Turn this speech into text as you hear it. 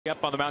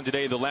Up on the mound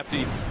today, the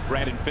lefty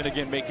Brandon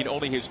Finnegan, making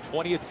only his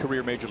 20th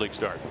career major league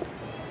start.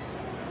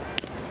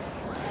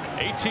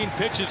 18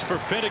 pitches for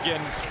Finnegan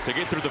to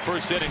get through the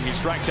first inning. He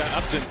strikes out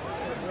Upton.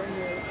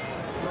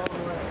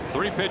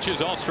 3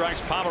 pitches, all strikes.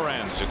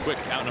 Pomeranz, a quick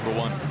out number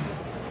 1.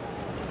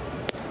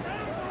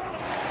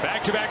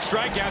 Back-to-back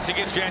strikeouts. He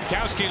gets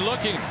Jankowski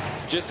looking.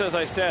 Just as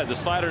I said, the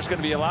slider is going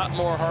to be a lot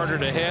more harder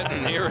to hit,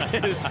 and here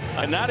it is,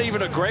 and not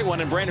even a great one.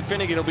 And Brandon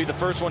Finnegan will be the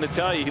first one to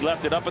tell you he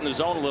left it up in the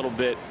zone a little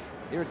bit.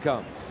 Here it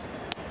comes.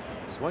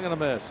 Swing and a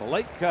miss. A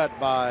late cut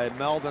by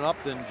Melvin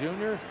Upton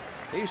Jr.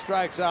 He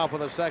strikes out for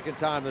the second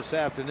time this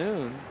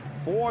afternoon.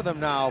 4 of them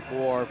now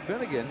for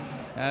Finnegan.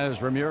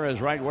 As Ramirez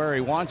right where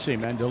he wants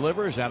him and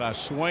delivers, and a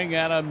swing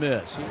and a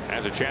miss.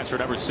 Has a chance for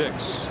number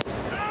 6.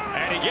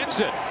 And he gets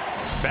it.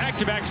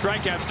 Back-to-back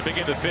strikeouts to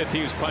begin the 5th.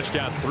 He's punched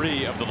out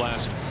 3 of the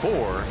last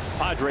 4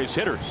 Padres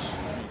hitters.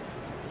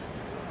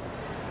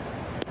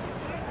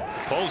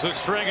 Pulls the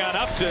string on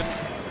Upton.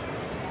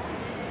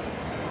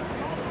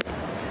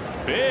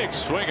 Big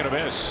swing and a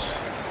miss.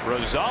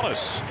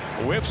 Rosales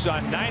whiffs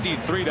on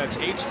 93. That's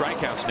 8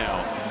 strikeouts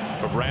now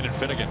for Brandon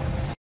Finnegan.